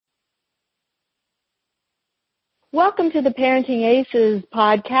Welcome to the Parenting Aces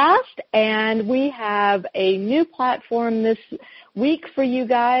podcast, and we have a new platform this week for you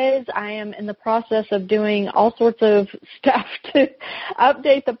guys. I am in the process of doing all sorts of stuff to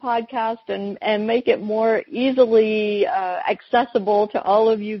update the podcast and make it more easily accessible to all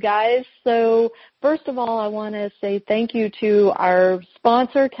of you guys. So first of all, I want to say thank you to our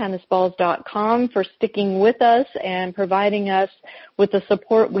sponsor, tennisballs.com, for sticking with us and providing us with the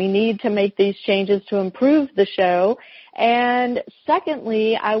support we need to make these changes to improve the show. And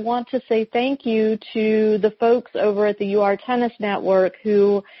secondly, I want to say thank you to the folks over at the UR Tennis Network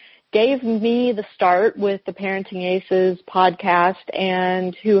who gave me the start with the Parenting Aces podcast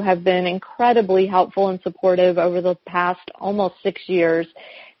and who have been incredibly helpful and supportive over the past almost 6 years.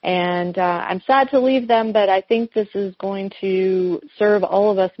 And I'm sad to leave them, but I think this is going to serve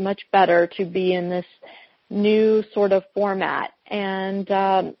all of us much better to be in this new sort of format. And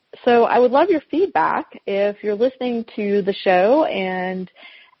so I would love your feedback if you're listening to the show and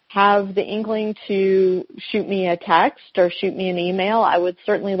have the inkling to shoot me a text or shoot me an email. I would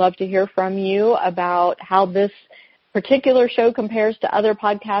certainly love to hear from you about how this particular show compares to other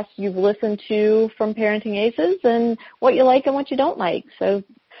podcasts you've listened to from Parenting Aces and what you like and what you don't like. So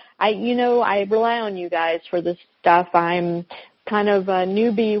I rely on you guys for this stuff. I'm kind of a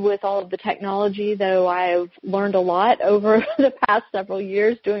newbie with all of the technology, though I've learned a lot over the past several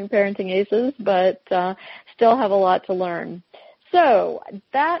years doing Parenting Aces, but still have a lot to learn. So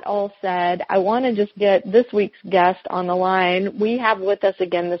that all said, I want to just get this week's guest on the line. We have with us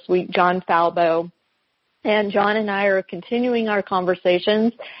again this week John Falbo, and John and I are continuing our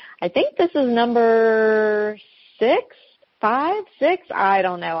conversations. I think this is number 6, I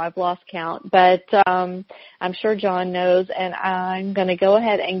don't know. I've lost count, but I'm sure John knows, and I'm going to go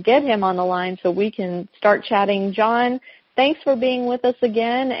ahead and get him on the line so we can start chatting. John, thanks for being with us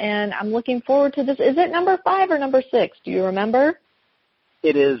again, and I'm looking forward to this. Is it number 5 or number 6? Do you remember?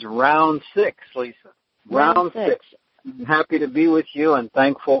 It is round 6, Lisa. Round 6. I'm happy to be with you and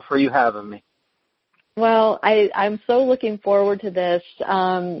thankful for you having me. Well, I'm so looking forward to this.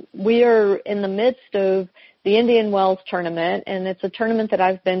 We are in the midst of the Indian Wells tournament, and it's a tournament that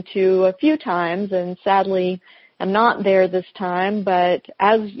I've been to a few times, and sadly I'm not there this time. But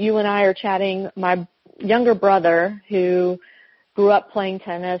as you and I are chatting, my younger brother, who grew up playing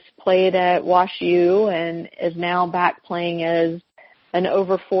tennis, played at WashU and is now back playing as an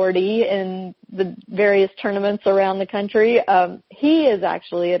over 40 in the various tournaments around the country. He is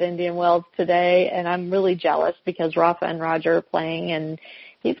actually at Indian Wells today, and I'm really jealous because Rafa and Roger are playing, and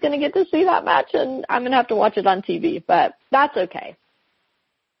he's going to get to see that match, and I'm going to have to watch it on TV, but that's okay.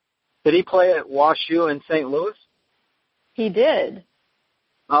 Did he play at WashU in St. Louis? He did.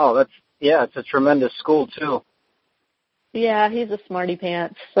 Oh, it's a tremendous school, too. Yeah, he's a smarty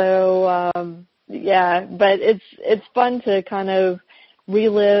pants. So, but it's fun to kind of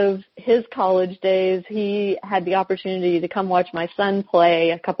relive his college days. He had the opportunity to come watch my son play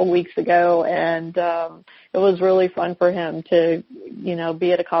a couple weeks ago, and it was really fun for him to,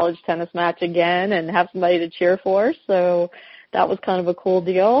 be at a college tennis match again and have somebody to cheer for. So that was kind of a cool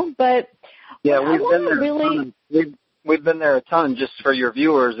deal. But yeah, we've been there a ton. Just for your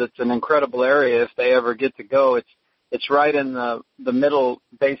viewers, it's an incredible area if they ever get to go. It's right in the middle,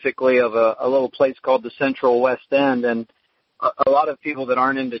 basically, of a little place called the Central West End, and a lot of people that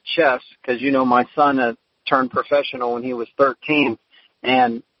aren't into chess, because my son turned professional when he was 13,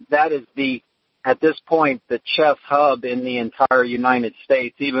 and that is at this point, the chess hub in the entire United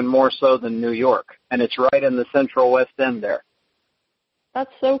States, even more so than New York, and it's right in the Central West End there. That's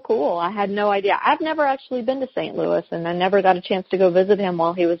so cool. I had no idea. I've never actually been to St. Louis, and I never got a chance to go visit him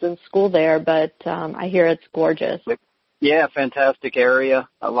while he was in school there, but I hear it's gorgeous. Yeah, fantastic area,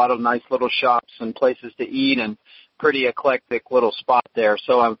 a lot of nice little shops and places to eat, and pretty eclectic little spot there.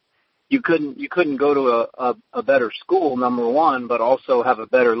 So you couldn't go to a better school, number one, but also have a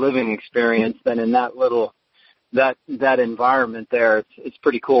better living experience than in that environment there. It's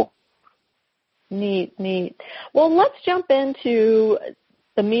pretty cool. Neat. Well, let's jump into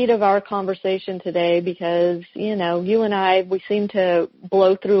the meat of our conversation today because, you and I, we seem to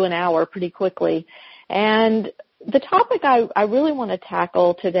blow through an hour pretty quickly. And the topic I really want to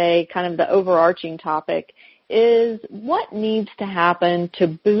tackle today, kind of the overarching topic, is what needs to happen to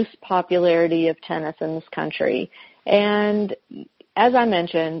boost popularity of tennis in this country. And as I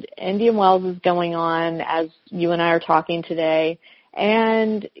mentioned, Indian Wells is going on as you and I are talking today.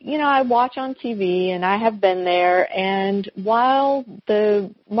 And, I watch on TV, and I have been there, and while the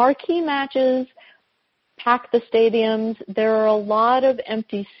marquee matches pack the stadiums, there are a lot of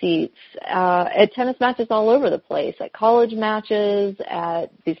empty seats at tennis matches all over the place, at college matches,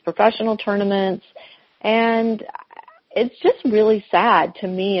 at these professional tournaments. And it's just really sad to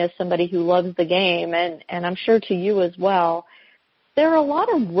me as somebody who loves the game, and I'm sure to you as well. There are a lot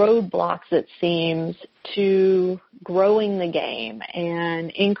of roadblocks, it seems, to growing the game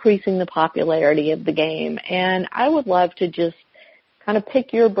and increasing the popularity of the game. And I would love to just kind of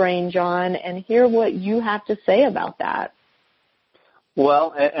pick your brain, John, and hear what you have to say about that.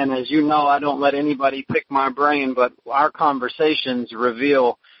 Well, and as you know, I don't let anybody pick my brain, but our conversations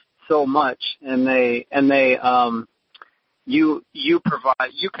reveal so much, and you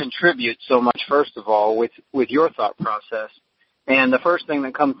contribute so much, first of all, with your thought process. And the first thing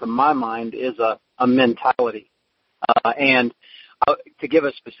that comes to my mind is a mentality. And to give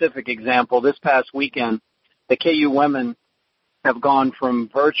a specific example, this past weekend, the KU women have gone from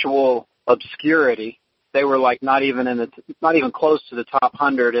virtual obscurity. They were like not even close to the top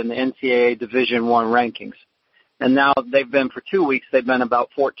 100 in the NCAA Division I rankings. And now for 2 weeks, they've been about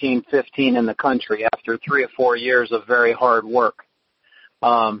 14, 15 in the country after 3 or 4 years of very hard work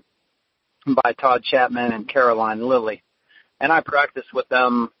by Todd Chapman and Caroline Lilly. And I practice with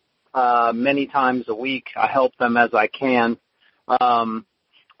them many times a week. I help them as I can, in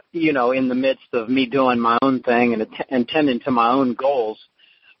the midst of me doing my own thing and tending to my own goals.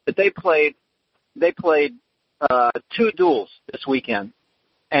 But they played 2 duels this weekend.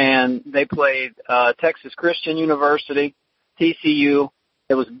 And they played Texas Christian University, TCU.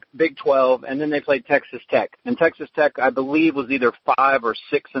 It was Big 12, and then they played Texas Tech. And Texas Tech, I believe, was either 5 or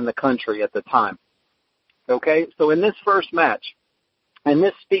 6 in the country at the time. Okay, so in this first match, and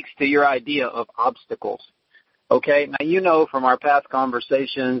this speaks to your idea of obstacles. Okay, now you know from our past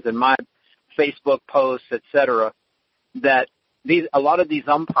conversations and my Facebook posts, etc., that a lot of these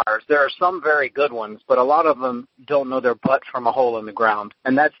umpires, there are some very good ones, but a lot of them don't know their butt from a hole in the ground.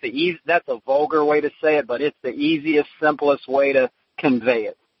 And that's a vulgar way to say it, but it's the easiest, simplest way to convey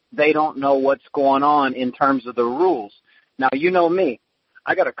it. They don't know what's going on in terms of the rules. Now, you know me.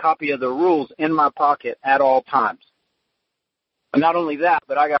 I got a copy of the rules in my pocket at all times. And not only that,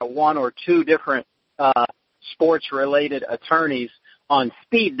 but I got 1 or 2 different sports-related attorneys on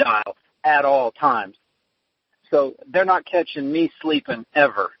speed dial at all times. So they're not catching me sleeping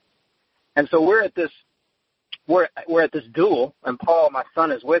ever. And so we're at this duel, and Paul, my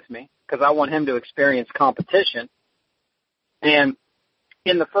son, is with me because I want him to experience competition. And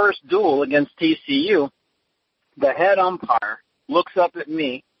in the first duel against TCU, the head umpire looks up at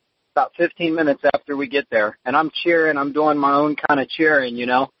me about 15 minutes after we get there, and I'm cheering. I'm doing my own kind of cheering,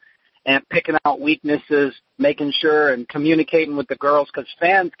 and picking out weaknesses, making sure and communicating with the girls because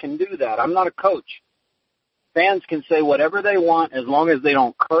fans can do that. I'm not a coach. Fans can say whatever they want as long as they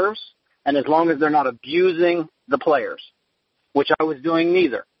don't curse and as long as they're not abusing the players, which I was doing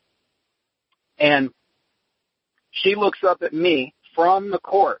neither. And she looks up at me from the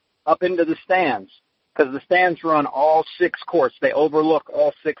court up into the stands because the stands run all 6 courts. They overlook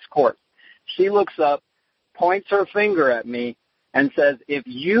all 6 courts. She looks up, points her finger at me, and says, if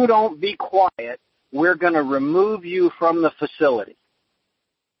you don't be quiet, we're going to remove you from the facility.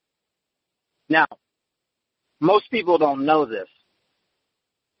 Now, most people don't know this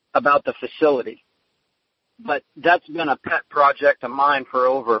about the facility, but that's been a pet project of mine for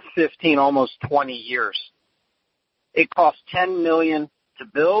over 15, almost 20 years. It costs $10 million to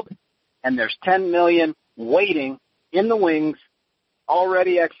build, and there's $10 million waiting in the wings,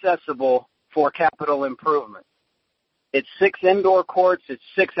 already accessible for capital improvement. It's 6 indoor courts, it's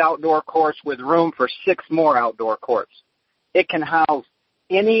 6 outdoor courts with room for 6 more outdoor courts. It can house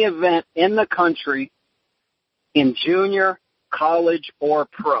any event in the country in junior, college, or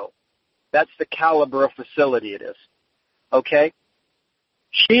pro. That's the caliber of facility it is. Okay?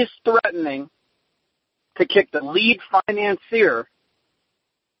 She's threatening to kick the lead financier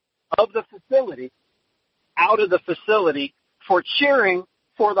of the facility out of the facility for cheering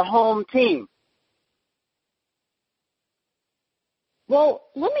for the home team. Well,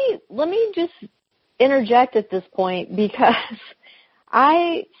 let me just interject at this point because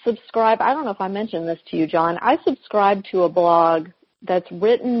I subscribe, I don't know if I mentioned this to you, John, I subscribe to a blog that's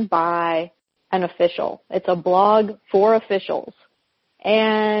written by an official. It's a blog for officials.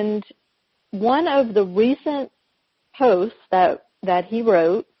 And one of the recent posts that he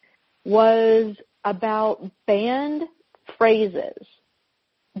wrote was about banned phrases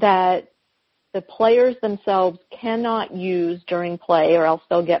that the players themselves cannot use during play or else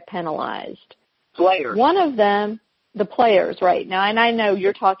they'll get penalized. Players. One of them, the players, right. Now, and I know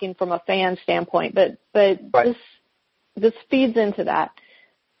you're talking from a fan standpoint, but right. This feeds into that.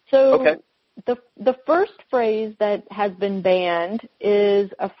 So okay. The first phrase that has been banned is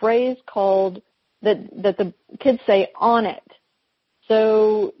a phrase called that the kids say on it.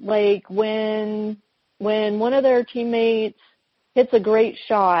 So like when when one of their teammates hits a great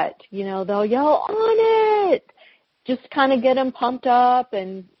shot, they'll yell, "On it!" Just kind of get them pumped up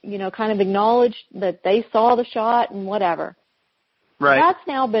and, kind of acknowledge that they saw the shot and whatever. Right. That's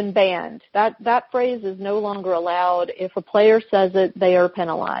now been banned. That phrase is no longer allowed. If a player says it, they are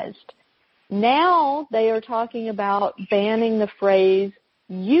penalized. Now they are talking about banning the phrase,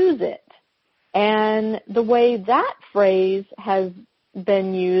 "use it." And the way that phrase has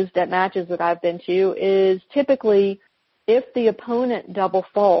been used at matches that I've been to is typically if the opponent double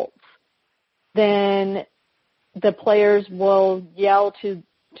faults, then the players will yell to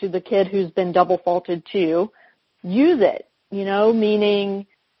the kid who's been double faulted to, "use it," meaning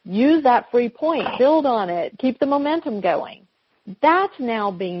use that free point, build on it, keep the momentum going. That's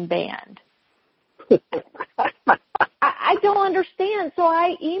now being banned. I don't understand. So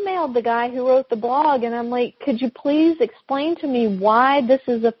I emailed the guy who wrote the blog, and I'm like, could you please explain to me why this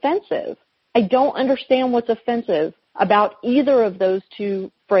is offensive? I don't understand what's offensive about either of those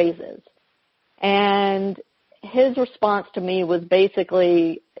two phrases. And his response to me was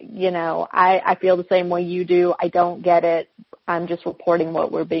basically, I feel the same way you do. I don't get it. I'm just reporting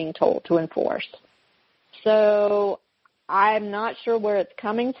what we're being told to enforce. So I'm not sure where it's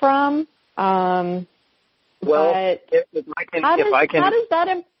coming from. Well, but if I can, how does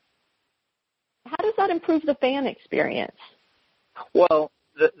that improve the fan experience? Well,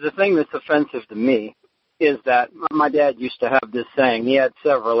 the thing that's offensive to me is that my dad used to have this saying. He had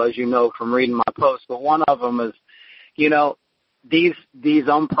several, as you know, from reading my posts, but one of them is, these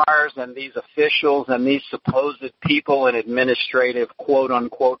umpires and these officials and these supposed people in administrative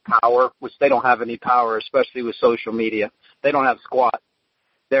quote-unquote power, which they don't have any power, especially with social media. They don't have squat.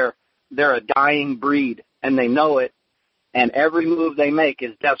 They're a dying breed, and they know it, and every move they make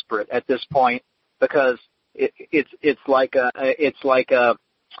is desperate at this point because it's like an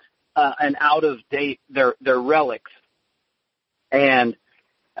out of date. They're relics, and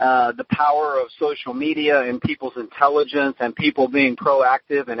the power of social media and people's intelligence and people being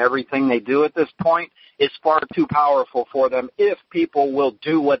proactive in everything they do at this point is far too powerful for them if people will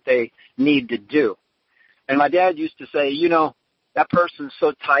do what they need to do. And my dad used to say, that person's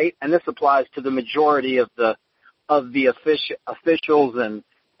so tight, and this applies to the majority of the officials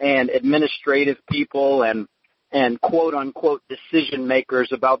and administrative people and quote-unquote decision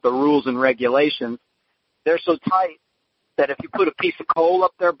makers about the rules and regulations. They're so tight that if you put a piece of coal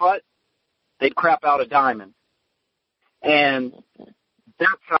up their butt, they'd crap out a diamond. And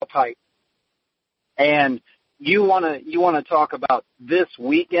that's how tight. And you want to talk about this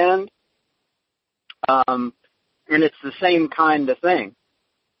weekend, and it's the same kind of thing.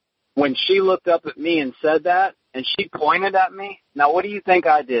 When she looked up at me and said that, and she pointed at me, now what do you think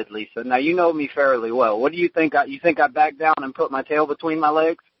I did, Lisa? Now you know me fairly well. What do you think? You think I backed down and put my tail between my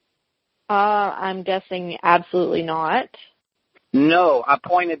legs? I'm guessing absolutely not. No, I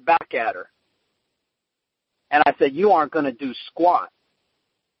pointed back at her. And I said, you aren't going to do squat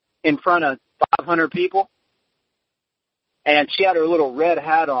in front of 500 people? And she had her little red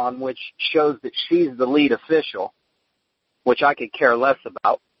hat on, which shows that she's the lead official, which I could care less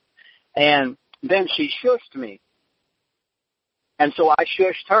about. And then she shushed me. And so I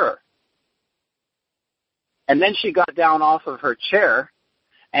shushed her. And then she got down off of her chair,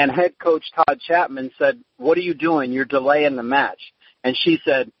 and head coach Todd Chapman said, what are you doing? You're delaying the match. And she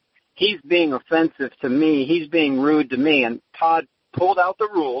said, he's being offensive to me. He's being rude to me. And Todd pulled out the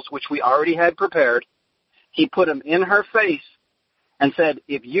rules, which we already had prepared. He put them in her face and said,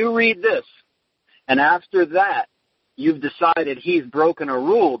 if you read this, and after that you've decided he's broken a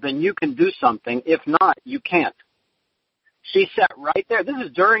rule, then you can do something. If not, you can't. She sat right there. This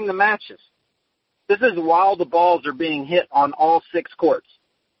is during the matches. This is while the balls are being hit on all 6 courts,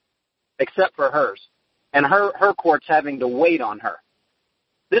 except for hers. And her court's having to wait on her.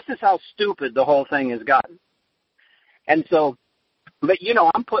 This is how stupid the whole thing has gotten. And so, but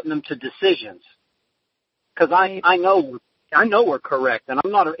I'm putting them to decisions. Because I know we're correct, and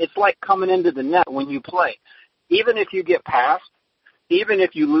I'm not. It's like coming into the net when you play. Even if you get past, even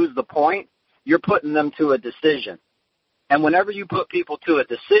if you lose the point, you're putting them to a decision. And whenever you put people to a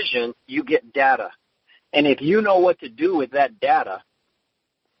decision, you get data. And if you know what to do with that data,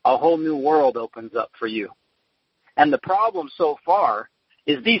 a whole new world opens up for you. And the problem so far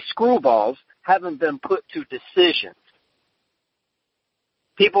is these screwballs haven't been put to decisions.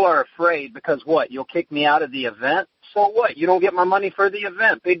 People are afraid because what? You'll kick me out of the event? So what? You don't get my money for the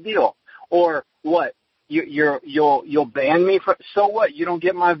event. Big deal. Or what? You'll ban me for? So what? You don't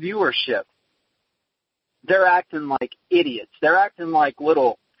get my viewership. They're acting like idiots. They're acting like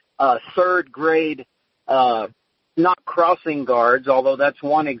little third grade, not crossing guards, although that's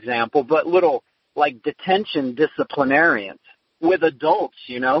one example, but little like detention disciplinarians with adults,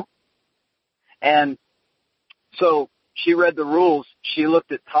 And so she read the rules. She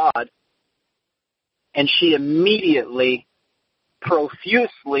looked at Todd, and she immediately,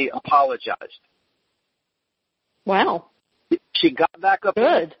 profusely apologized. Wow. She got back up.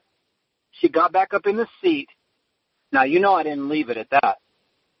 Good. She got back up in the seat. Now, I didn't leave it at that.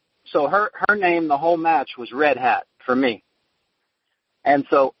 So her name the whole match was Red Hat for me. And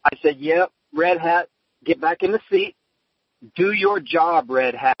so I said, yep, Red Hat, get back in the seat. Do your job,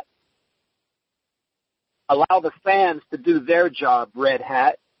 Red Hat. Allow the fans to do their job, Red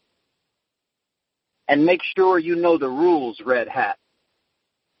Hat. And make sure you know the rules, Red Hat.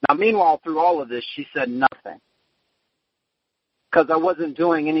 Now, meanwhile, through all of this, she said nothing. Because I wasn't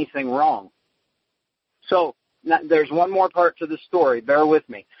doing anything wrong. So now, there's one more part to the story. Bear with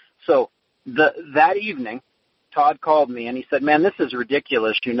me. So that evening, Todd called me, and he said, man, this is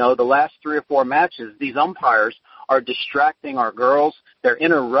ridiculous. The last 3 or 4 matches, these umpires are distracting our girls. They're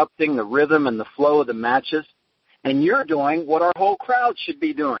interrupting the rhythm and the flow of the matches. And you're doing what our whole crowd should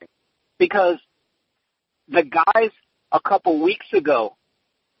be doing. Because the guys a couple weeks ago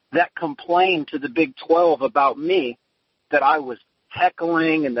that complained to the Big 12 about me, that I was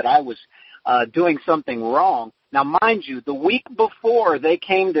heckling and that I was doing something wrong. Now, mind you, the week before they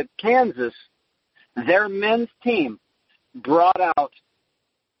came to Kansas, their men's team brought out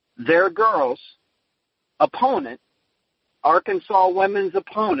their girls' opponent, Arkansas women's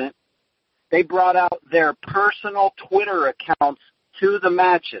opponent. They brought out their personal Twitter accounts to the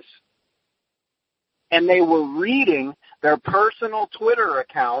matches. And they were reading their personal Twitter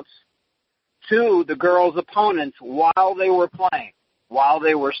accounts to the girls' opponents while they were playing, while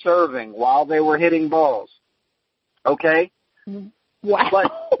they were serving, while they were hitting balls. Okay? Wow.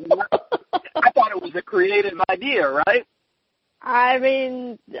 But I thought it was a creative idea, right? I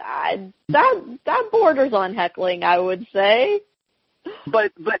mean, that borders on heckling, I would say.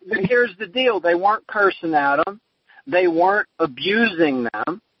 But here's the deal. They weren't cursing at them. They weren't abusing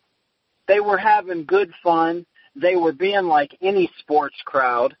them. They were having good fun. They were being like any sports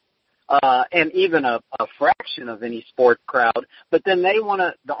crowd, and even a fraction of any sports crowd. But then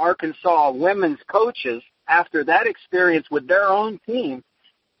the Arkansas women's coaches, after that experience with their own team,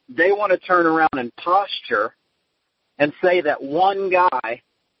 they want to turn around and posture and say that one guy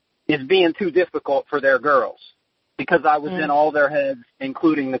is being too difficult for their girls because I was in all their heads,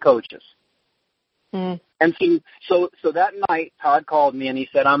 including the coaches. And so that night, Todd called me and he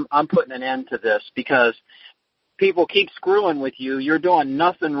said, I'm putting an end to this because people keep screwing with you. You're doing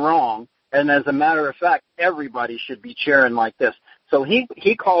nothing wrong. And as a matter of fact, everybody should be cheering like this. So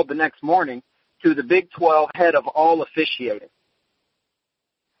he called the next morning to the Big 12 head of all officiating.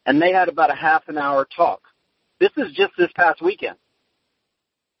 And they had about a half an hour talk. This is just this past weekend.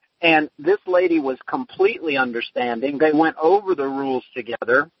 And this lady was completely understanding. They went over the rules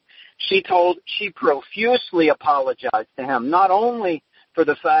together. She profusely apologized to him, not only for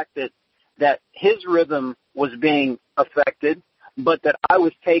the fact that his rhythm was being affected, but that I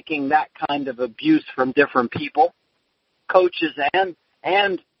was taking that kind of abuse from different people, coaches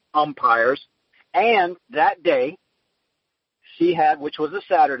and umpires. And that day, she had, which was a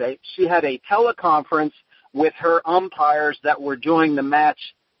Saturday, she had a teleconference with her umpires that were doing the match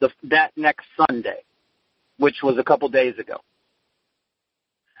that next Sunday, which was a couple days ago.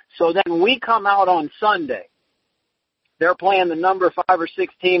 So then we come out on Sunday. They're playing the number 5 or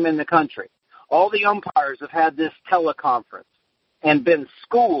 6 team in the country. All the umpires have had this teleconference and been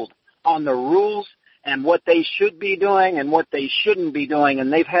schooled on the rules and what they should be doing and what they shouldn't be doing,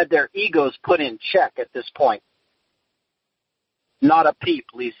 and they've had their egos put in check at this point. Not a peep,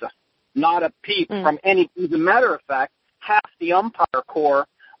 Lisa. Not a peep from any. As a matter of fact, half the umpire corps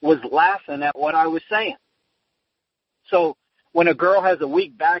was laughing at what I was saying. So when a girl has a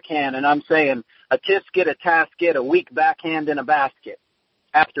weak backhand and I'm saying a tisket, a tasket, a weak backhand, and a basket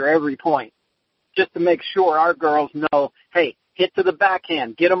after every point, just to make sure our girls know, hey, hit to the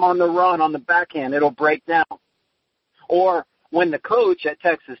backhand, get them on the run on the backhand, it'll break down. Or when the coach at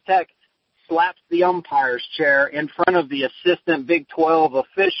Texas Tech slaps the umpire's chair in front of the assistant Big 12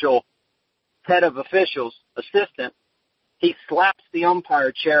 official, head of officials, assistant, he slaps the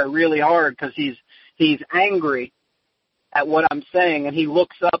umpire chair really hard because he's angry at what I'm saying, and he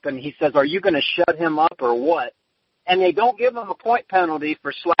looks up and he says, are you going to shut him up or what? And they don't give him a point penalty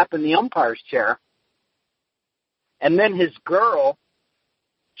for slapping the umpire's chair. And then his girl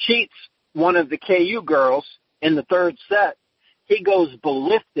cheats one of the KU girls in the third set. He goes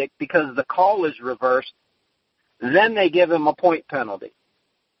ballistic because the call is reversed. Then they give him a point penalty,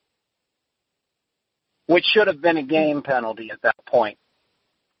 which should have been a game penalty at that point.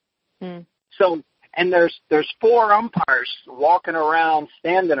 So, and there's 4 umpires walking around,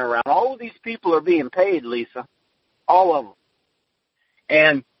 standing around. All of these people are being paid, Lisa. All of them.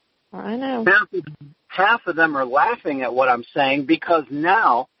 And I know. Half of them are laughing at what I'm saying because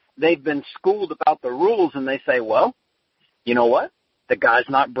now they've been schooled about the rules, and they say, well, you know what? The guy's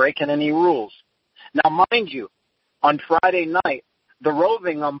not breaking any rules. Now, mind you, on Friday night, the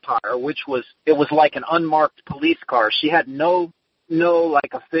roving umpire, it was like an unmarked police car. She had no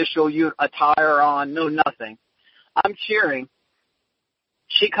like official attire on, no nothing. I'm cheering.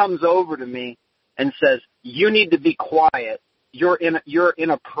 She comes over to me and says, "You need to be quiet. You're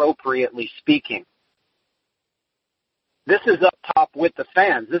inappropriately speaking." This is up top with the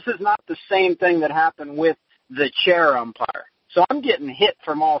fans. This is not the same thing that happened with the chair umpire. So I'm getting hit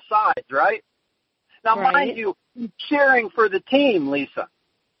from all sides, right? Now, mind you, I'm cheering for the team, Lisa.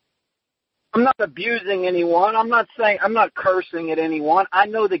 I'm not abusing anyone. I'm not cursing at anyone. I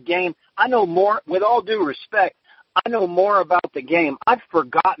know the game. I know more, with all due respect, I know more about the game. I've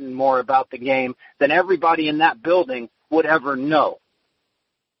forgotten more about the game than everybody in that building would ever know.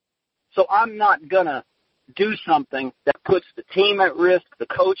 So I'm not going to do something that puts the team at risk, the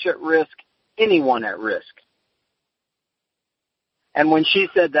coach at risk, anyone at risk. And when she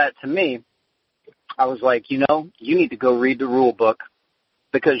said that to me, I was like, you need to go read the rule book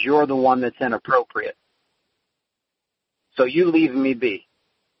because you're the one that's inappropriate. So you leave me be,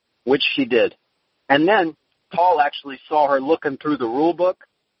 which she did. And then Paul actually saw her looking through the rule book.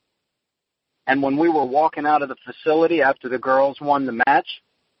 And when we were walking out of the facility after the girls won the match,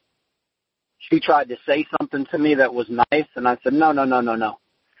 she tried to say something to me that was nice, and I said, no.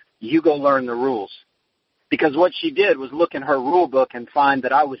 You go learn the rules. Because what she did was look in her rule book and find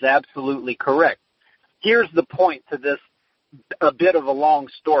that I was absolutely correct. Here's the point to this, a bit of a long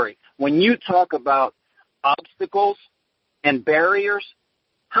story. When you talk about obstacles and barriers,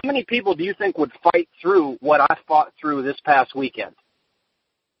 how many people do you think would fight through what I fought through this past weekend?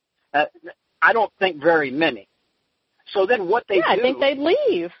 I don't think very many. So then what they do... I think they'd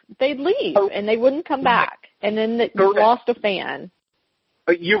leave. And they wouldn't come back. And then you lost a fan.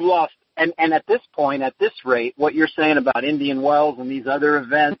 You've lost. And at this point, at this rate, what you're saying about Indian Wells and these other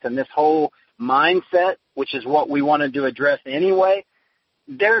events and this whole mindset, which is what we wanted to address anyway,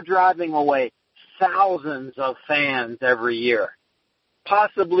 they're driving away thousands of fans every year,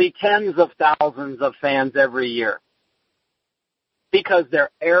 possibly tens of thousands of fans every year, because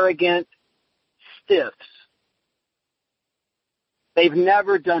they're arrogant stiffs. They've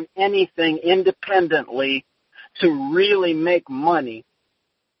never done anything independently to really make money,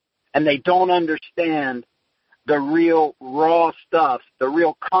 and they don't understand the real raw stuff, the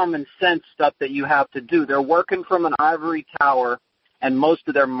real common sense stuff that you have to do. They're working from an ivory tower, and most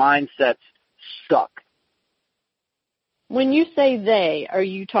of their mindsets suck. When you say they, are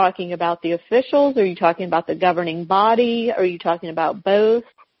you talking about the officials? Are you talking about the governing body? Are you talking about both?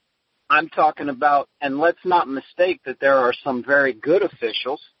 I'm talking about, and let's not mistake that there are some very good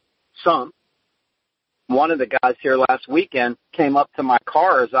officials, some. One of the guys here last weekend came up to my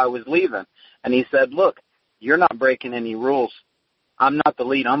car as I was leaving, and he said, look, you're not breaking any rules. I'm not the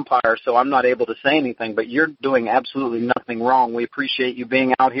lead umpire, so I'm not able to say anything, but you're doing absolutely nothing wrong. We appreciate you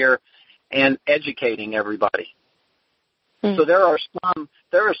being out here and educating everybody. So there are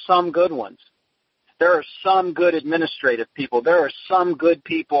some good ones. There are some good administrative people. There are some good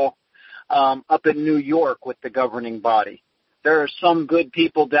people up in New York with the governing body. There are some good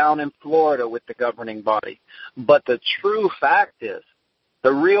people down in Florida with the governing body. But the true fact is,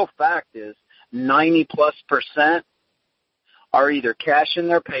 the real fact is, 90+% are either cashing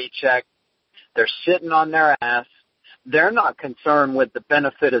their paycheck, they're sitting on their ass, they're not concerned with the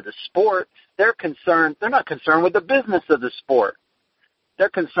benefit of the sport, they're not concerned with the business of the sport. They're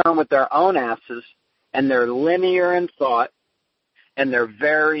concerned with their own asses, and they're linear in thought, and they're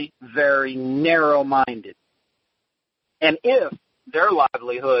very, very narrow-minded. And if their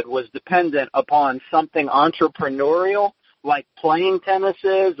livelihood was dependent upon something entrepreneurial, like playing tennis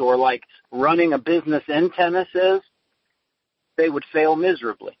is or like running a business in tennis is, they would fail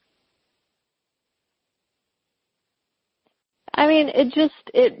miserably. I mean,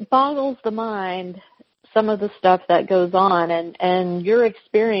 it boggles the mind, some of the stuff that goes on. And your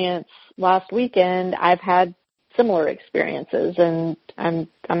experience last weekend, I've had similar experiences, and I'm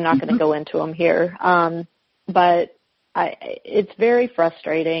not going to go into them here. But it's very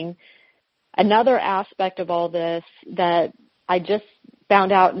frustrating. Another aspect of all this that I just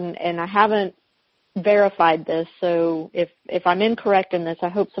found out, and I haven't verified this, so if I'm incorrect in this, I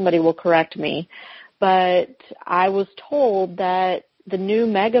hope somebody will correct me. But I was told that the new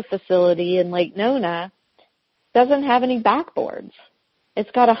mega facility in Lake Nona doesn't have any backboards.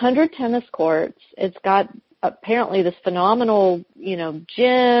 It's got 100 tennis courts. It's got apparently this phenomenal,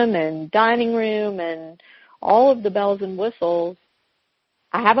 gym and dining room and all of the bells and whistles.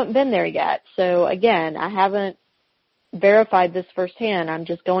 I haven't been there yet. So, again, I haven't verified this firsthand. I'm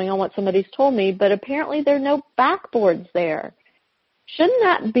just going on what somebody's told me, but apparently there are no backboards there. Shouldn't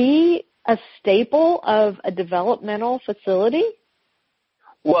that be a staple of a developmental facility?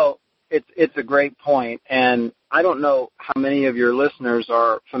 Well, it's a great point, and I don't know how many of your listeners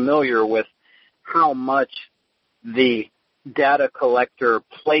are familiar with how much the data collector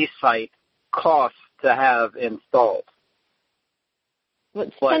play site costs to have installed. Well,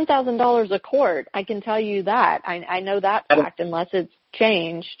 it's $10,000 a court. I can tell you that. I know that fact, unless it's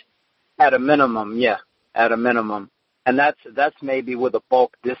changed. At a minimum, yeah, at a minimum. And that's maybe with a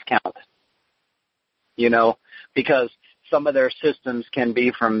bulk discount, because some of their systems can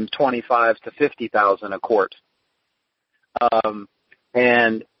be from $25,000 to $50,000 a court.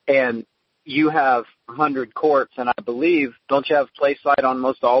 And you have 100 courts, and I believe, don't you have PlaySite on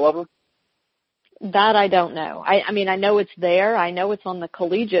most all of them? That I don't know. I mean, I know it's there. I know it's on the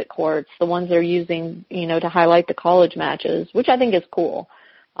collegiate courts, the ones they're using, to highlight the college matches, which I think is cool,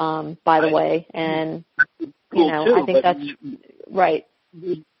 by the way. And, cool too, I think that's right.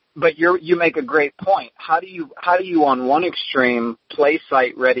 But you make a great point. How do you on one extreme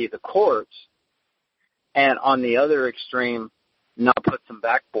PlaySite ready the courts, and on the other extreme not put some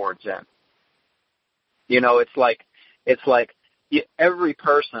backboards in? It's like every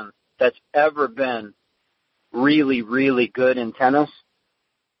person that's ever been really, really good in tennis,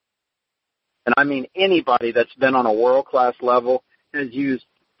 and I mean anybody that's been on a world-class level, has used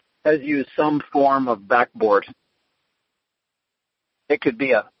some form of backboard. It could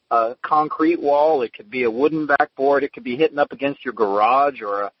be a concrete wall, it could be a wooden backboard, it could be hitting up against your garage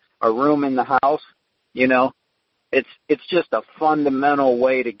or a room in the house. It's just a fundamental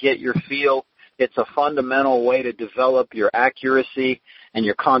way to get your feel. It's a fundamental way to develop your accuracy and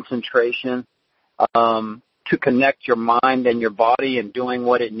your concentration, to connect your mind and your body and doing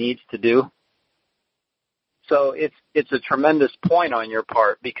what it needs to do. So it's a tremendous point on your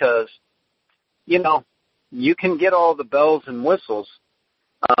part, because, you can get all the bells and whistles,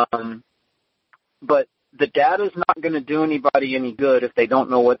 but the data is not going to do anybody any good if they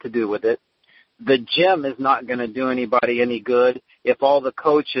don't know what to do with it. The gym is not going to do anybody any good if all the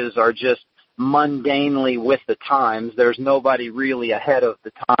coaches are just mundanely with the times. There's nobody really ahead of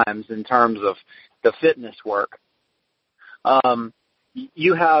the times in terms of the fitness work.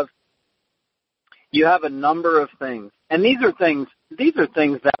 You have a number of things, and these are things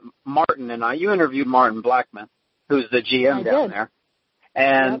that Martin and you interviewed Martin Blackman, who's the GM down there,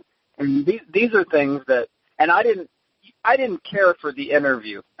 and these are things that, and I didn't care for the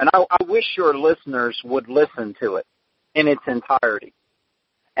interview, and I wish your listeners would listen to it in its entirety,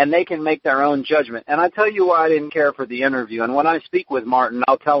 and they can make their own judgment. And I tell you why I didn't care for the interview, and when I speak with Martin,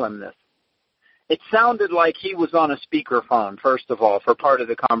 I'll tell him this. It sounded like he was on a speakerphone, first of all, for part of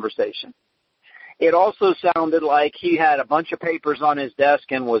the conversation. It also sounded like he had a bunch of papers on his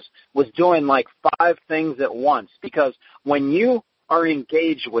desk and was doing like 5 things at once, because when you are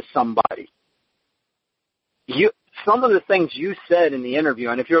engaged with somebody, some of the things you said in the interview,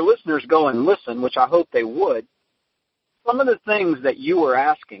 and if your listeners go and listen, which I hope they would, some of the things that you were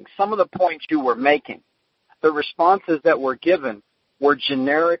asking, some of the points you were making, the responses that were given were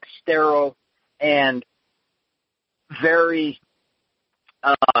generic, sterile, and very,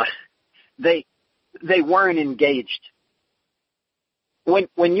 they weren't engaged.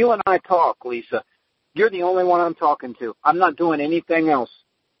 When you and I talk, Lisa, you're the only one I'm talking to. I'm not doing anything else.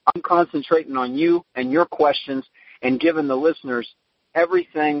 I'm concentrating on you and your questions and giving the listeners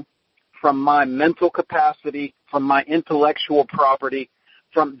everything from my mental capacity, from my intellectual property,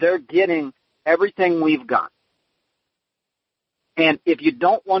 they're getting everything we've got. And if you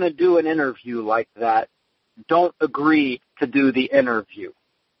don't want to do an interview like that, don't agree to do the interview.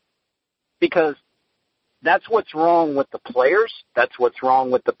 Because that's what's wrong with the players, that's what's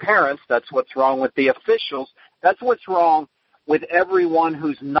wrong with the parents, that's what's wrong with the officials, that's what's wrong with everyone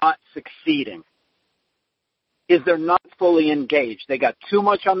who's not succeeding, is they're not fully engaged. They got too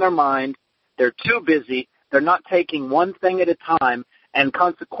much on their mind, they're too busy, they're not taking one thing at a time, and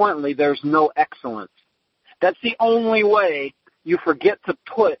consequently there's no excellence. That's the only way you forget to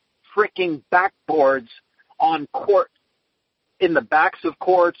put freaking backboards on court, in the backs of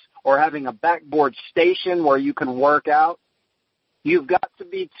courts, or having a backboard station where you can work out. You've got to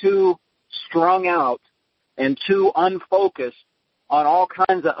be too strung out and too unfocused on all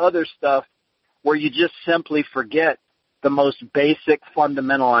kinds of other stuff where you just simply forget the most basic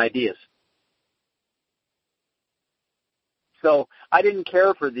fundamental ideas. So I didn't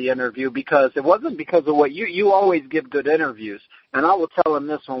care for the interview because it wasn't because of what you always give good interviews. And I will tell him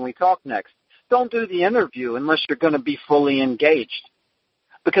this when we talk next. Don't do the interview unless you're going to be fully engaged,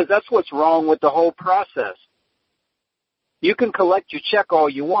 because that's what's wrong with the whole process. You can collect your check all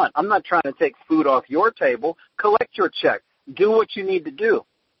you want. I'm not trying to take food off your table. Collect your check. Do what you need to do.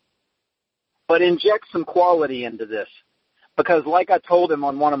 But inject some quality into this. Because like I told him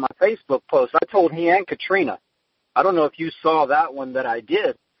on one of my Facebook posts, I told he and Katrina, I don't know if you saw that one that I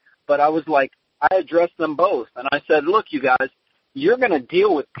did, but I was like, I addressed them both. And I said, look, you guys, you're going to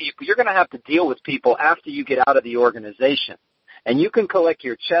deal with people. You're going to have to deal with people after you get out of the organization. And you can collect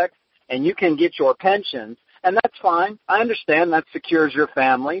your checks and you can get your pensions. And that's fine. I understand that secures your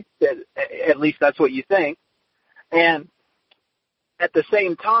family. At least that's what you think. And at the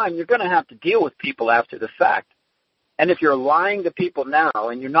same time, you're going to have to deal with people after the fact. And if you're lying to people now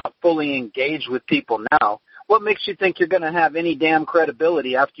and you're not fully engaged with people now, what makes you think you're going to have any damn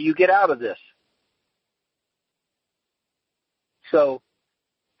credibility after you get out of this? So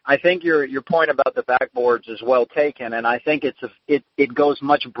I think your point about the backboards is well taken, and I think it goes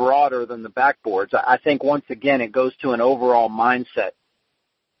much broader than the backboards. I think, once again, it goes to an overall mindset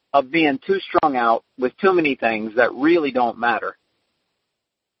of being too strung out with too many things that really don't matter.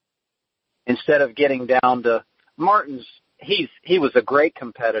 Instead of getting down to Martin's, he was a great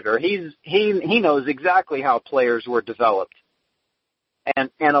competitor. He knows exactly how players were developed, and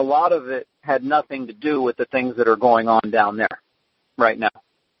a lot of it had nothing to do with the things that are going on down there right now.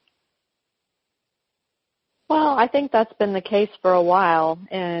 Well, I think that's been the case for a while,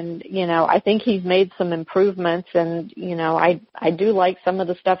 and, I think he's made some improvements, and, I do like some of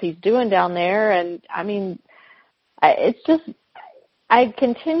the stuff he's doing down there, and, it's just, I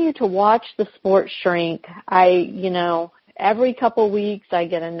continue to watch the sport shrink. Every couple of weeks I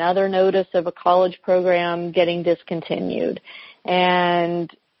get another notice of a college program getting discontinued,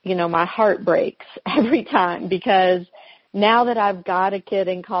 and, my heart breaks every time, because now that I've got a kid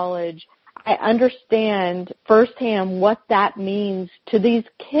in college, I understand firsthand what that means to these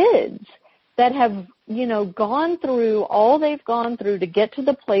kids that have, gone through all they've gone through to get to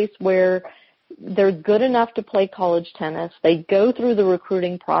the place where they're good enough to play college tennis. They go through the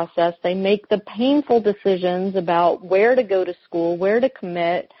recruiting process. They make the painful decisions about where to go to school, where to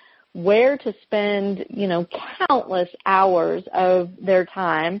commit, where to spend, countless hours of their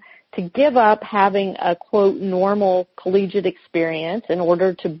time to give up having a, quote, normal collegiate experience in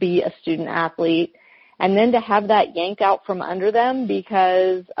order to be a student athlete, and then to have that yanked out from under them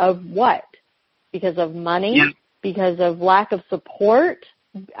because of what? Because of money? Yeah. Because of lack of support?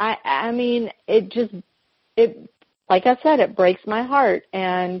 It like I said, it breaks my heart,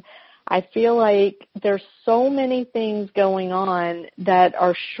 and I feel like there's so many things going on that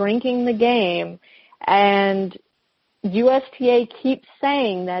are shrinking the game, and USTA keeps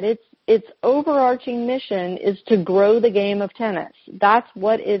saying that its overarching mission is to grow the game of tennis. That's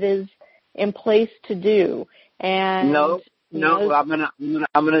what it is in place to do. And we're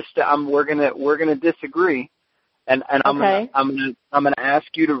gonna disagree, and I'm gonna ask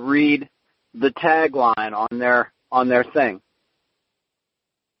you to read the tagline on their thing.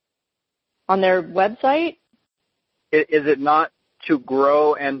 On their website? Is it not to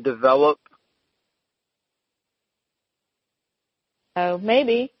grow and develop? Oh,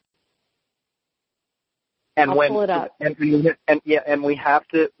 maybe. And I'll pull it up. And we have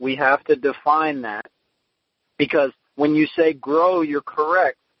to define that, because when you say grow, you're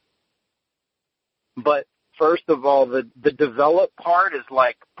correct. But first of all, the develop part is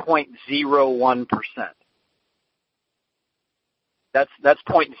like 0.01%. That's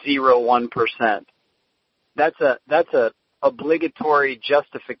 0.01%. That's a obligatory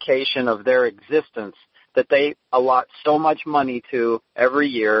justification of their existence that they allot so much money to every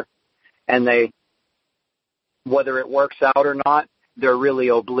year, and they, whether it works out or not, they're really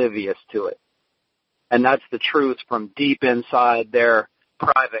oblivious to it. And that's the truth from deep inside their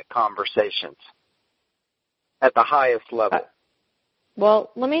private conversations at the highest level.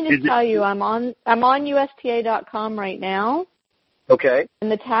 Well, let me just tell you, I'm on USTA.com right now. Okay.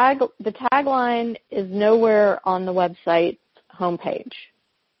 And the tagline is nowhere on the website homepage.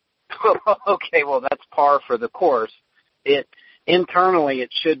 Okay, well, that's par for the course. Internally,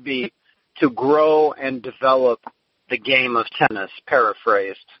 it should be to grow and develop the game of tennis,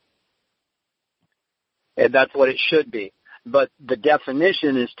 paraphrased. And that's what it should be. But the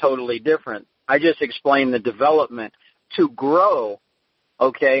definition is totally different. I just explained the development. To grow,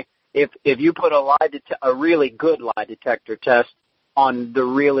 okay, if you put a really good lie detector test on the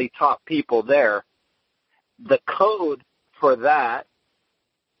really top people there, the code for that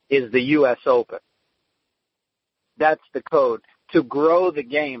is the U.S. Open. that's the code. To grow the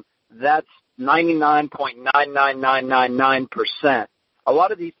game, that's 99.99999%. A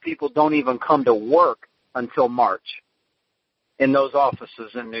lot of these people don't even come to work until March in those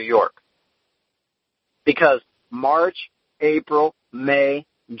offices in New York. Because March, April, May,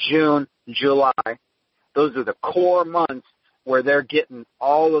 June, July, those are the core months where they're getting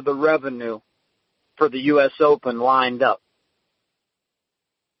all of the revenue for the U.S. Open lined up.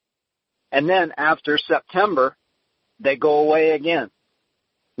 And then after September, they go away again.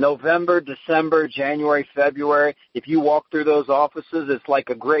 November, December, January, February, if you walk through those offices, it's like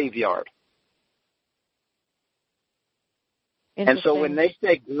a graveyard. And so when they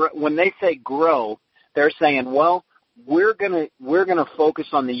say grow, they're saying, well, we're gonna focus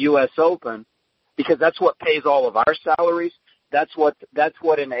on the U.S. Open because that's what pays all of our salaries. That's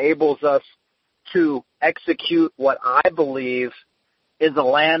what enables us to execute what I believe is a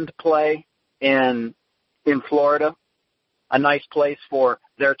land play in Florida, a nice place for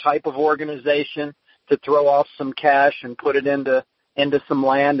their type of organization to throw off some cash and put it into some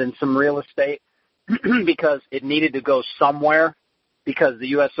land and some real estate because it needed to go somewhere because the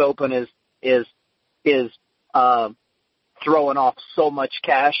U.S. Open is throwing off so much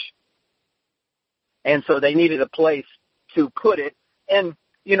cash. And so they needed a place to put it. And,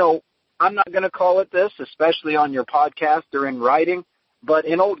 you know, I'm not going to call it this, especially on your podcast or in writing, but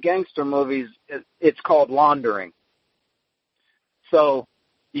in old gangster movies, it's called laundering. So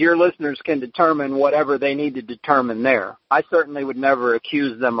your listeners can determine whatever they need to determine there. I certainly would never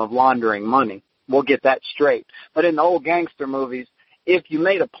accuse them of laundering money. We'll get that straight. But in the old gangster movies, if you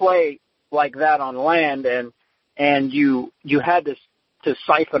made a play like that on land and you had to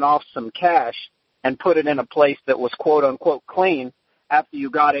siphon off some cash and put it in a place that was quote unquote clean after you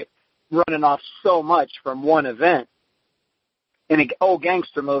got it running off so much from one event, in an old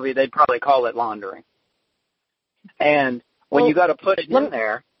gangster movie, they'd probably call it laundering. And when you got to put it in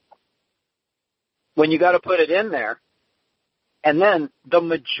there, and then the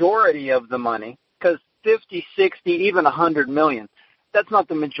majority of the money, because 50, 60, even 100 million, that's not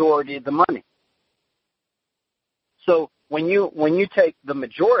the majority of the money. So when you take the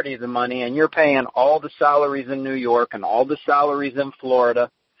majority of the money and you're paying all the salaries in New York and all the salaries in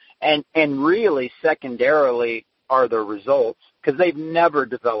Florida, and really secondarily are the results, because they've never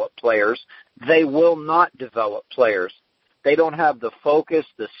developed players. They will not develop players. They don't have the focus,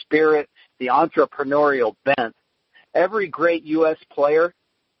 the spirit, the entrepreneurial bent. Every great U.S. player,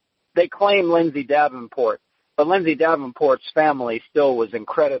 they claim Lindsay Davenport, but Lindsay Davenport's family still was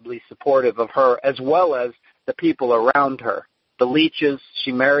incredibly supportive of her, as well as the people around her. The Leaches,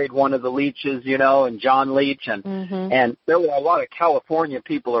 she married one of the Leaches, you know, and John Leach, and there were a lot of California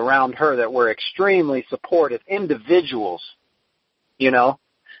people around her that were extremely supportive individuals, you know.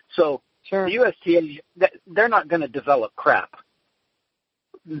 So sure. The USTA, they're not going to develop crap.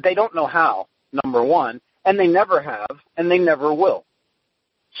 They don't know how, number one, and they never have, and they never will.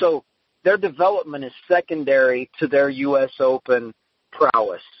 So their development is secondary to their U.S. Open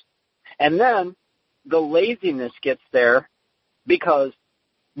prowess. And then the laziness gets there because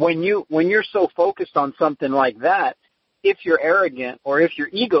when you're so focused on something like that, if you're arrogant or if your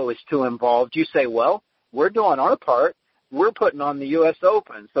ego is too involved, you say, well, we're doing our part. We're putting on the U.S.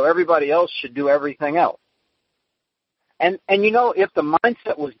 Open, so everybody else should do everything else. And you know, if the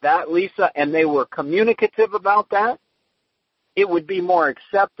mindset was that, Lisa, and they were communicative about that, it would be more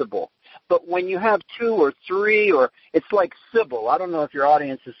acceptable. But when you have two or three, or it's like Sybil. I don't know if your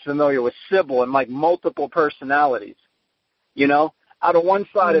audience is familiar with Sybil and like multiple personalities. You know, out of one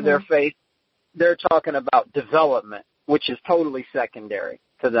side of their face, they're talking about development, which is totally secondary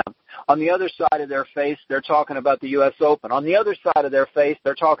to them. On the other side of their face, they're talking about the U.S. Open. On the other side of their face,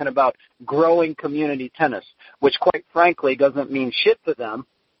 they're talking about growing community tennis, which quite frankly doesn't mean shit to them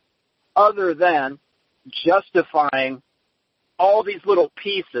other than justifying all these little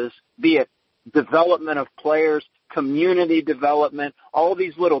pieces, be it development of players, community development, all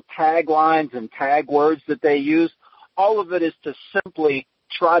these little taglines and tag words that they use. All of it is to simply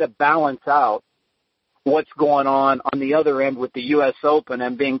try to balance out what's going on the other end with the U.S. Open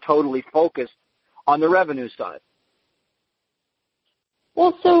and being totally focused on the revenue side.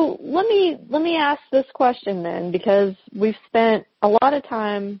 Well, so let me ask this question then, because we've spent a lot of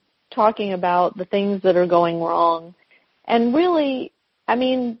time talking about the things that are going wrong. And really, I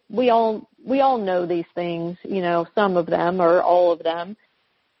mean, we all know these things, you know, some of them or all of them.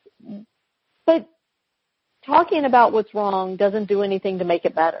 But talking about what's wrong doesn't do anything to make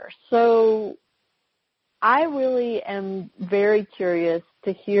it better. So I really am very curious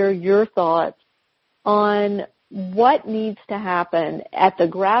to hear your thoughts on what needs to happen at the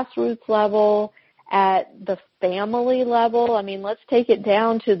grassroots level, at the family level. I mean, let's take it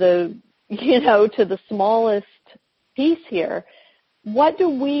down to the, to the smallest piece here. What do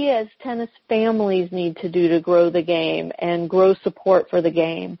we as tennis families need to do to grow the game and grow support for the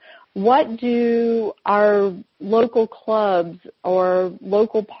game? What do our local clubs or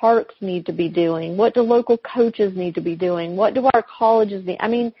local parks need to be doing? What do local coaches need to be doing? What do our colleges need? I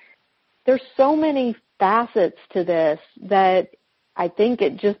mean, there's so many facets to this that I think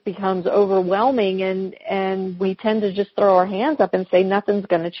it just becomes overwhelming, and we tend to just throw our hands up and say nothing's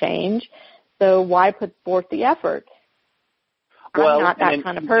going to change, so why put forth the effort? Well, I'm not that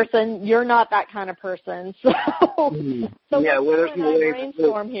kind of person. You're not that kind of person. So there's no way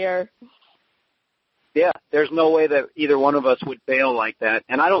brainstorm here. Yeah, there's no way that either one of us would bail like that,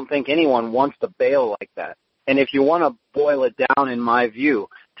 and I don't think anyone wants to bail like that. And if you want to boil it down, in my view,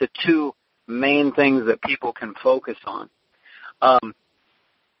 to two main things that people can focus on.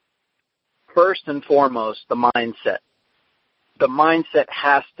 First and foremost, the mindset. The mindset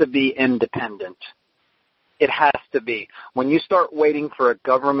has to be independent. It has to be. When you start waiting for a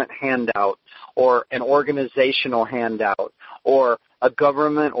government handout or an organizational handout or a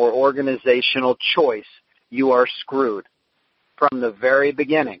government or organizational choice, you are screwed from the very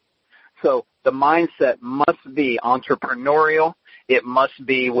beginning. So the mindset must be entrepreneurial, it must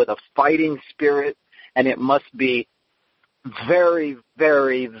be with a fighting spirit, and it must be very,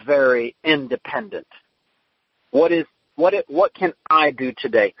 very, very independent. What can I do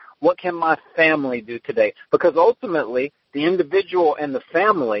today? What can my family do today? Because ultimately, the individual and the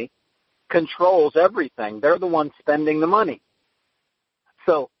family controls everything. They're the ones spending the money.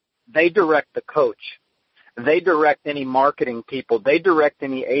 So they direct the coach. They direct any marketing people. They direct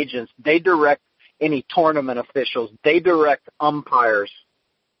any agents. They direct any tournament officials. They direct umpires.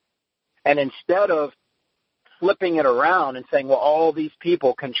 And instead of flipping it around and saying, well, all these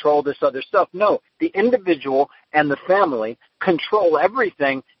people control this other stuff. No, the individual and the family control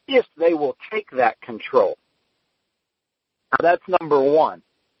everything if they will take that control. Now, that's number one.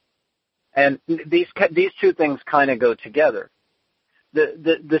 And these two things kind of go together.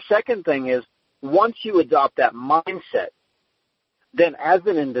 The second thing is, once you adopt that mindset, then as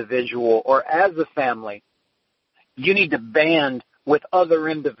an individual or as a family, you need to band with other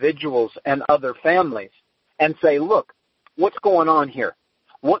individuals and other families and say, look, what's going on here?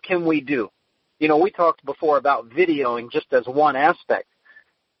 What can we do? We talked before about videoing just as one aspect.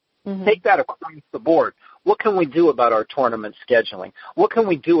 Mm-hmm. Take that across the board. What can we do about our tournament scheduling? What can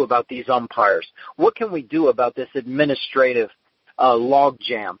we do about these umpires? What can we do about this administrative log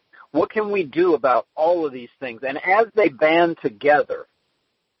jam? What can we do about all of these things? And as they band together,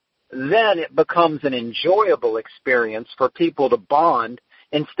 then it becomes an enjoyable experience for people to bond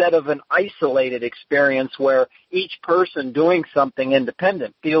instead of an isolated experience where each person doing something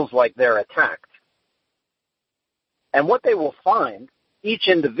independent feels like they're attacked. And what they will find, each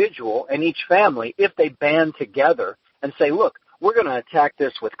individual and each family, if they band together and say, look, we're going to attack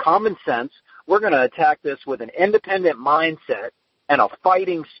this with common sense, we're going to attack this with an independent mindset and a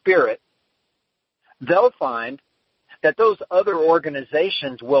fighting spirit, they'll find that those other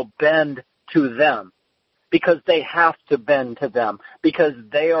organizations will bend to them because they have to bend to them because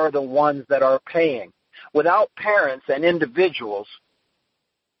they are the ones that are paying. Without parents and individuals,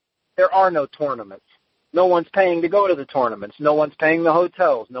 there are no tournaments. No one's paying to go to the tournaments. No one's paying the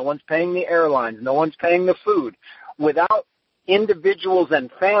hotels. No one's paying the airlines. No one's paying the food. Without individuals and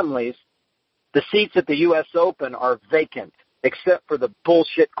families, the seats at the U.S. Open are vacant, except for the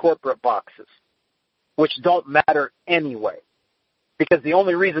bullshit corporate boxes, which don't matter anyway. Because the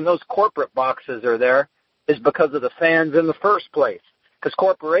only reason those corporate boxes are there is because of the fans in the first place. Because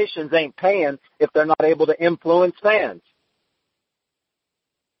corporations ain't paying if they're not able to influence fans.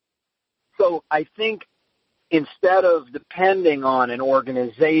 So I think instead of depending on an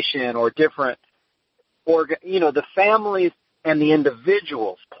organization or different, the families and the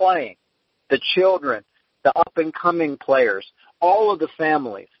individuals playing, the children, the up-and-coming players, all of the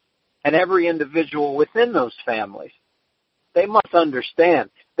families, and every individual within those families, they must understand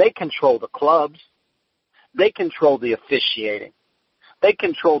they control the clubs, they control the officiating, they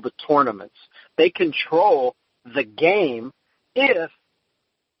control the tournaments, they control the game if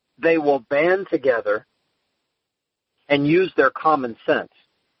they will band together and use their common sense.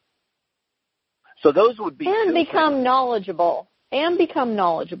 So those would be become knowledgeable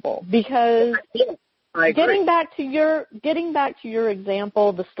because getting back to your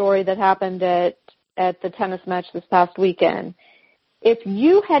example, the story that happened at the tennis match this past weekend, if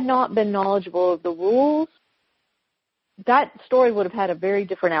you had not been knowledgeable of the rules, that story would have had a very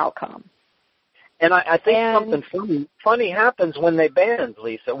different outcome. And I think something funny happens when they band,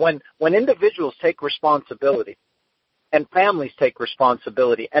 Lisa. When individuals take responsibility and families take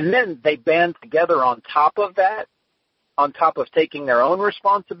responsibility, and then they band together on top of that, on top of taking their own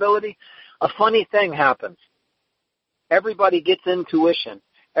responsibility, a funny thing happens. Everybody gets intuition.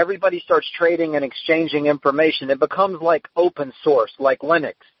 Everybody starts trading and exchanging information. It becomes like open source, like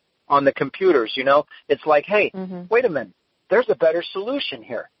Linux on the computers, you know. It's like, hey, wait a minute, there's a better solution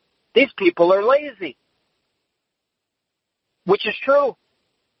here. These people are lazy, which is true.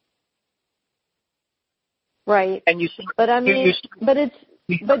 Right. And but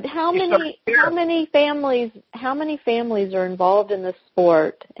how many families are involved in this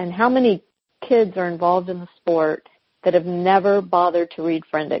sport, and how many kids are involved in the sport that have never bothered to read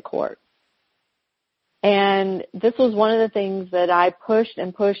Friend at Court? And this was one of the things that I pushed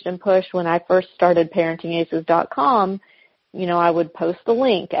and pushed and pushed when I first started ParentingAces.com. You know, I would post a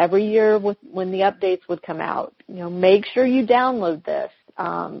link every year when the updates would come out. You know, make sure you download this,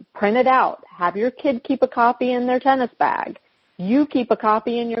 print it out, have your kid keep a copy in their tennis bag. You keep a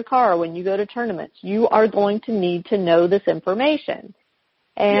copy in your car when you go to tournaments. You are going to need to know this information.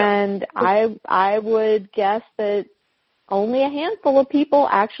 And I would guess that only a handful of people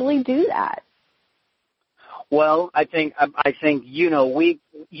actually do that. Well, I think you know,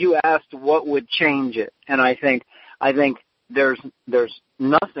 you asked what would change it, and I think there's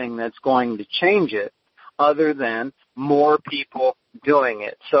nothing that's going to change it other than more people doing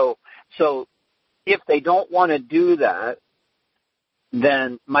it. So if they don't want to do that,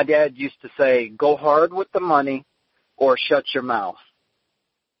 then my dad used to say, go hard with the money or shut your mouth.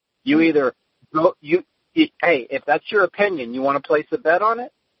 You either go, hey, if that's your opinion, you want to place a bet on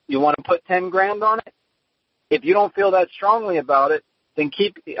it? You want to put $10,000 on it? If you don't feel that strongly about it, then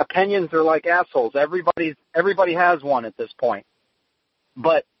opinions are like assholes. Everybody has one at this point.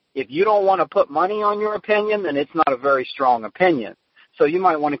 But if you don't want to put money on your opinion, then it's not a very strong opinion. So you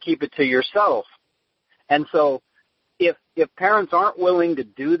might want to keep it to yourself. And so if parents aren't willing to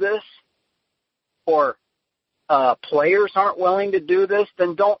do this, or players aren't willing to do this,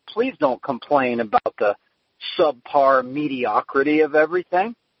 then please don't complain about the subpar mediocrity of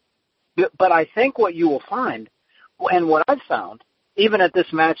everything. But I think what you will find, and what I've found, even at this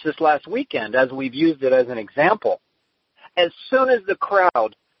match this last weekend, as we've used it as an example, as soon as the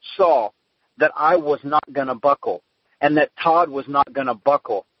crowd saw that I was not going to buckle, and that Todd was not going to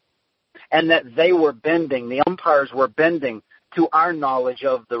buckle, and that they were bending, the umpires were bending to our knowledge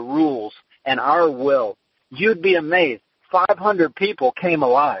of the rules and our will, you'd be amazed. 500 people came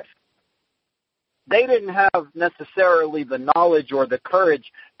alive. They didn't have necessarily the knowledge or the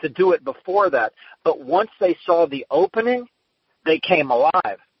courage to do it before that, but once they saw the opening, they came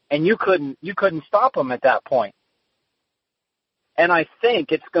alive, and you couldn't stop them at that point. And I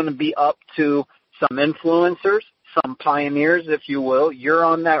think it's going to be up to some influencers, some pioneers, if you will. You're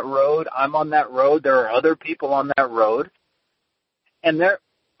on that road. I'm on that road. There are other people on that road. And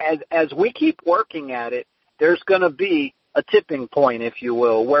as we keep working at it, there's going to be a tipping point, if you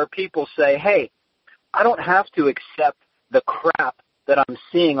will, where people say, hey, I don't have to accept the crap that I'm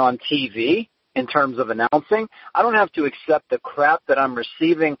seeing on TV in terms of announcing. I don't have to accept the crap that I'm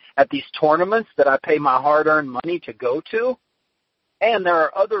receiving at these tournaments that I pay my hard-earned money to go to. And there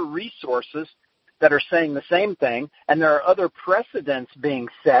are other resources that are saying the same thing, and there are other precedents being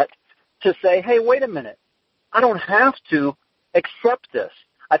set to say, hey, wait a minute, I don't have to accept this.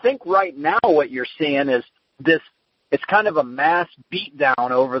 I think right now what you're seeing is this, it's kind of a mass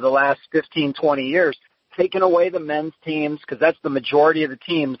beatdown over the last 15, 20 years, taking away the men's teams, because that's the majority of the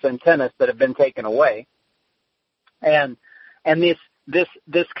teams in tennis that have been taken away. And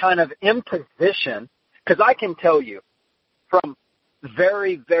this kind of imposition, because I can tell you from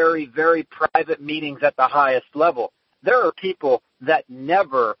very, very, very private meetings at the highest level, there are people that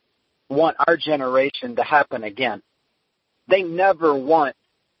never want our generation to happen again. They never want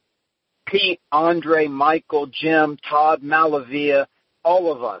Pete, Andre, Michael, Jim, Todd, Malavia,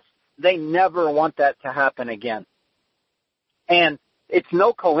 all of us. They never want that to happen again. And it's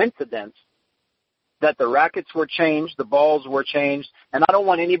no coincidence that the rackets were changed, the balls were changed, and I don't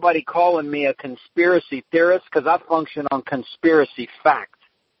want anybody calling me a conspiracy theorist because I function on conspiracy facts.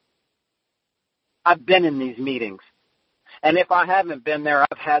 I've been in these meetings. And if I haven't been there,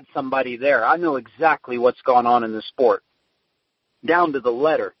 I've had somebody there. I know exactly what's going on in the sport, down to the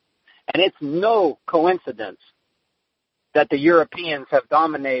letter. And it's no coincidence that the Europeans have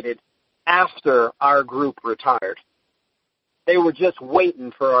dominated after our group retired. They were just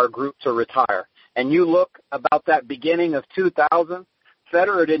waiting for our group to retire. And you look about that beginning of 2000,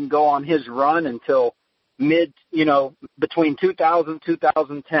 Federer didn't go on his run until between 2000 and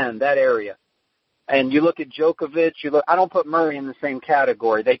 2010, that area. And you look at Djokovic, I don't put Murray in the same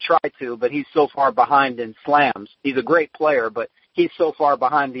category. They try to, but he's so far behind in slams. He's a great player, but he's so far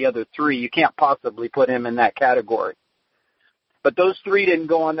behind the other three, you can't possibly put him in that category. But those three didn't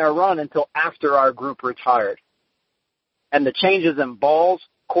go on their run until after our group retired. And the changes in balls,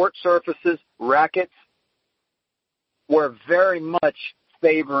 court surfaces, rackets were very much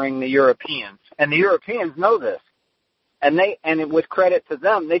favoring the Europeans. And the Europeans know this. And with credit to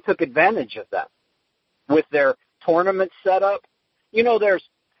them, they took advantage of that with their tournament setup. You know, there's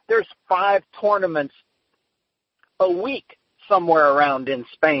 5 tournaments a week somewhere around in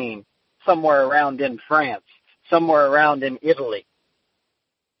Spain, somewhere around in France, somewhere around in Italy.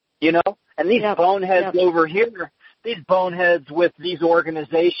 You know? And these boneheads over here, these boneheads with these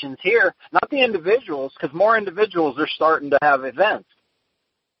organizations here, not the individuals, because more individuals are starting to have events.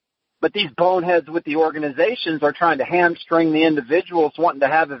 But these boneheads with the organizations are trying to hamstring the individuals wanting to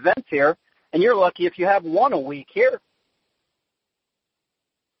have events here, and you're lucky if you have one a week here.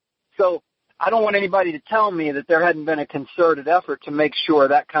 So I don't want anybody to tell me that there hadn't been a concerted effort to make sure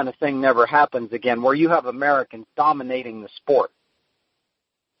that kind of thing never happens again, where you have Americans dominating the sport.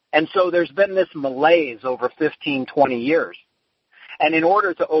 And so there's been this malaise over 15, 20 years. And in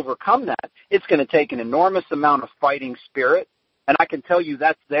order to overcome that, it's going to take an enormous amount of fighting spirit. And I can tell you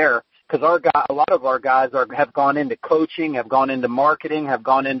that's there because a lot of our guys have gone into coaching, have gone into marketing, have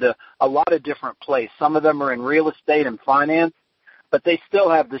gone into a lot of different places. Some of them are in real estate and finance, but they still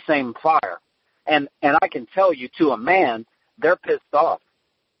have the same fire. And I can tell you, to a man, they're pissed off.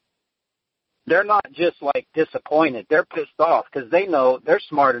 They're not just like disappointed. They're pissed off because they know they're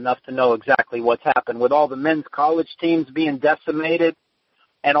smart enough to know exactly what's happened with all the men's college teams being decimated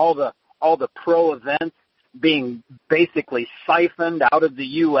and all the pro events being basically siphoned out of the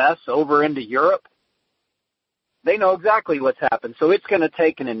U.S. over into Europe. They know exactly what's happened. So it's going to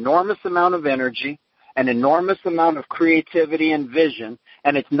take an enormous amount of energy, an enormous amount of creativity and vision,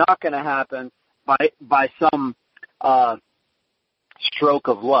 and it's not going to happen by some stroke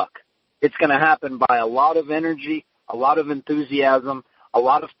of luck. It's going to happen by a lot of energy, a lot of enthusiasm, a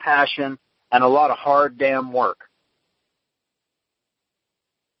lot of passion, and a lot of hard damn work.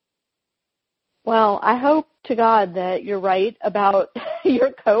 Well, I hope to God that you're right about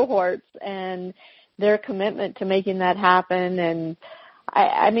your cohorts and their commitment to making that happen. And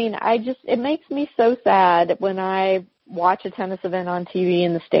it makes me so sad when I watch a tennis event on TV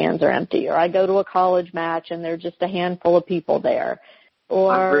and the stands are empty, or I go to a college match and there's just a handful of people there.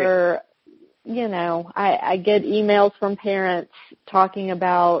 Or, you know, I get emails from parents talking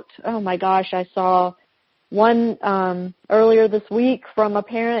about, oh my gosh, I saw one earlier this week from a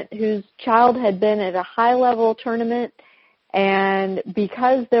parent whose child had been at a high-level tournament, and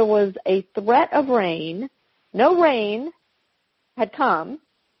because there was a threat of rain, no rain had come.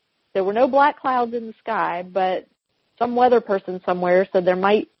 There were no black clouds in the sky, but some weather person somewhere said there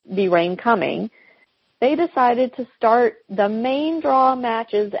might be rain coming. They decided to start the main draw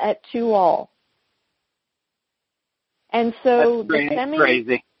matches at 2-all. And so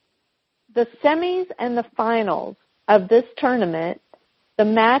crazy. The semis and the finals of this tournament, the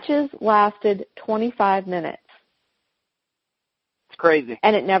matches lasted 25 minutes. It's crazy.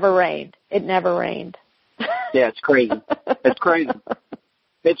 And it never rained. Yeah, it's crazy. It's crazy.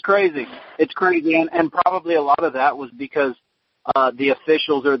 It's crazy. It's crazy. And probably a lot of that was because the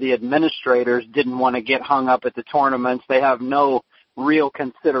officials or the administrators didn't want to get hung up at the tournaments. They have no real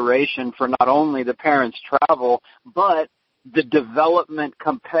consideration for not only the parents' travel, but the development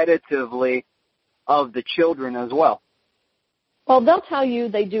competitively of the children as well. Well, they'll tell you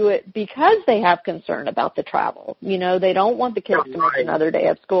they do it because they have concern about the travel. You know, they don't want the kids to miss another day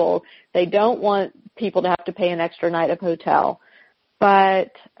of school. They don't want people to have to pay an extra night of hotel.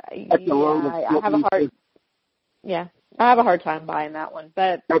 But I have a hard time buying that one.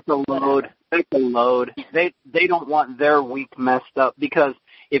 But that's a load. That's a load. They don't want their week messed up, because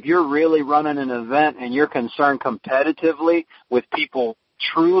if you're really running an event and you're concerned competitively with people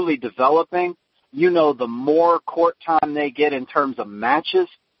truly developing, you know, the more court time they get in terms of matches,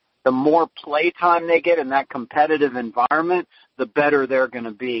 the more play time they get in that competitive environment, the better they're going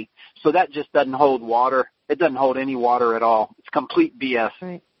to be. So that just doesn't hold water. It doesn't hold any water at all. It's complete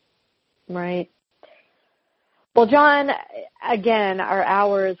BS. Right. Well, John, again, our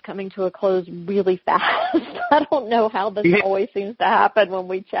hour is coming to a close really fast. I don't know how this always seems to happen when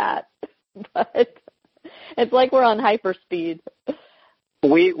we chat, but it's like we're on hyperspeed.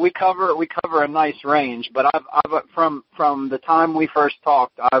 We cover a nice range, but I've from the time we first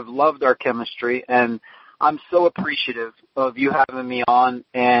talked, I've loved our chemistry, and I'm so appreciative of you having me on,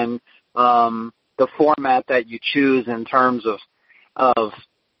 and the format that you choose in terms of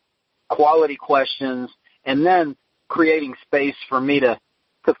quality questions, and then creating space for me to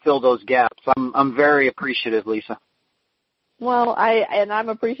fill those gaps. I'm very appreciative, Lisa. Well, I'm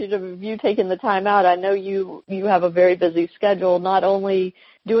appreciative of you taking the time out. I know you have a very busy schedule, not only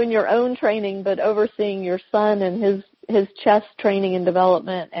doing your own training, but overseeing your son and his chess training and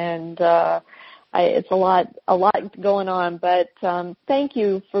development. And it's a lot going on. But thank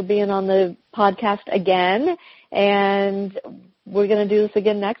you for being on the podcast again. And we're going to do this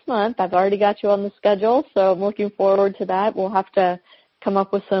again next month. I've already got you on the schedule, so I'm looking forward to that. We'll have to come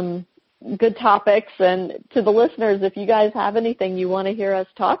up with some good topics. And to the listeners, if you guys have anything you want to hear us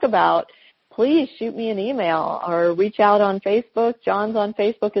talk about, please shoot me an email or reach out on Facebook. John's on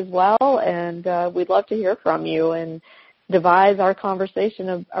Facebook as well, and we'd love to hear from you and devise our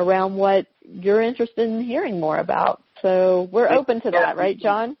conversation around what you're interested in hearing more about. So we're open to that, right,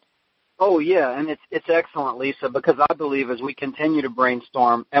 John? Oh, yeah, and it's excellent, Lisa, because I believe as we continue to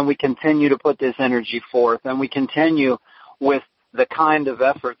brainstorm and we continue to put this energy forth and we continue with the kind of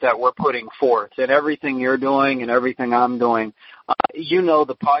effort that we're putting forth and everything you're doing and everything I'm doing,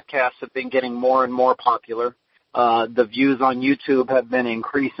 the podcasts have been getting more and more popular. The views on YouTube have been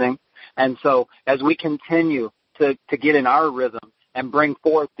increasing. And so as we continue to get in our rhythm and bring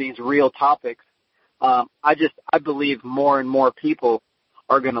forth these real topics, I believe more and more people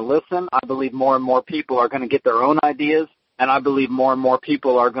are going to listen. I believe more and more people are going to get their own ideas, and I believe more and more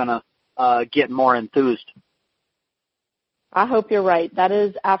people are going to get more enthused. I hope you're right. That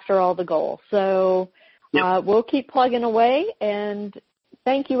is, after all, the goal. So we'll keep plugging away, and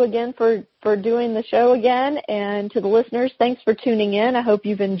thank you again for doing the show again. And to the listeners, thanks for tuning in. I hope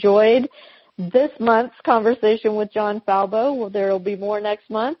you've enjoyed this month's conversation with John Falbo. Well, there will be more next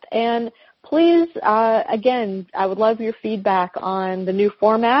month. And please, again, I would love your feedback on the new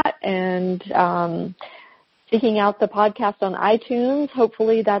format and seeking out the podcast on iTunes.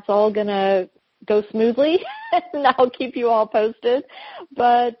 Hopefully that's all going to go smoothly, and I'll keep you all posted.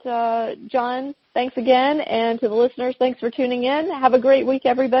 But, John, thanks again. And to the listeners, thanks for tuning in. Have a great week,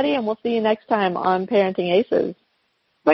 everybody, and we'll see you next time on Parenting Aces.